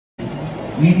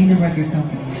Many of the record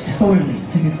companies totally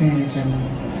took advantage of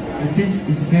it. But this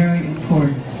is very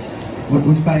important, what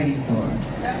we're fighting for.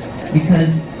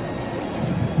 Because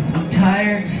I'm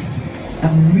tired,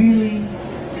 I'm really,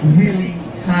 really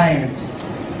tired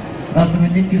of the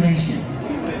manipulation.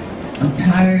 I'm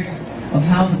tired of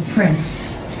how the press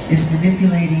is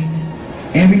manipulating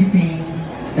everything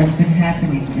that's been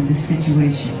happening in this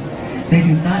situation. They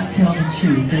do not tell the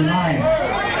truth, they're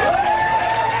liars.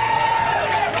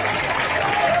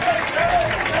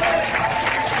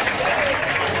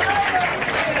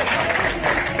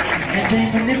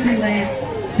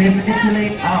 They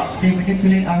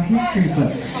manipulate our history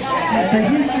books. The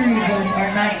history books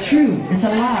are not true. It's a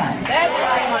lie.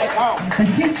 The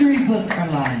history books are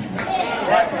lying.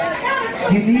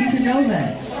 You need to know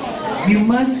that. You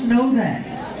must know that.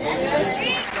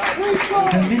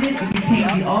 The minute it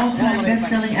became the all-time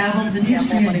best-selling albums in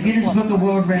history in the Guinness Book of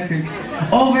World Records,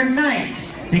 overnight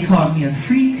they called me a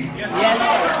freak.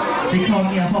 They called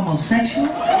me a homosexual.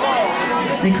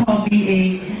 They called me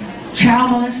a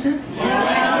child molester.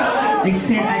 They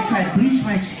said I tried to bleach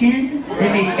my skin. They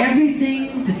made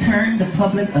everything to turn the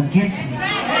public against me.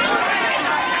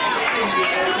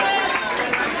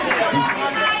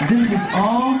 This is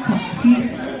all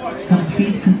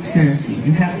complete conspiracy.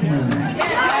 You have to know that.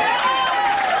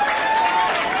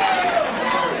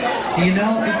 You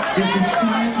know, it's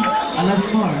time. I love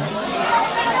you more.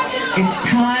 It's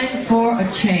time for a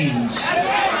change.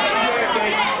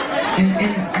 And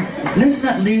let's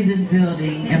not leave this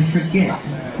building and forget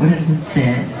what has been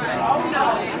said.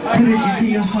 Put it into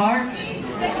your heart.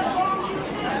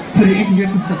 Put it into your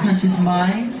subconscious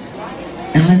mind.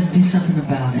 And let's do something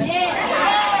about it. We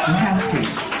have to.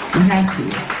 We have to.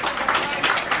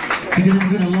 Because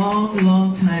it's been a long,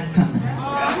 long time coming.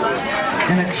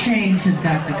 And a change has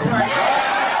got to come.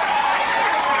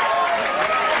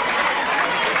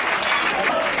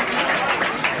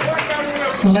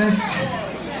 So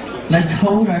let's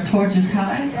hold our torches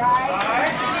high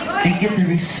and get the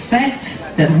respect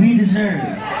that we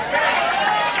deserve.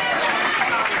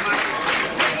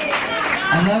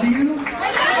 I love you.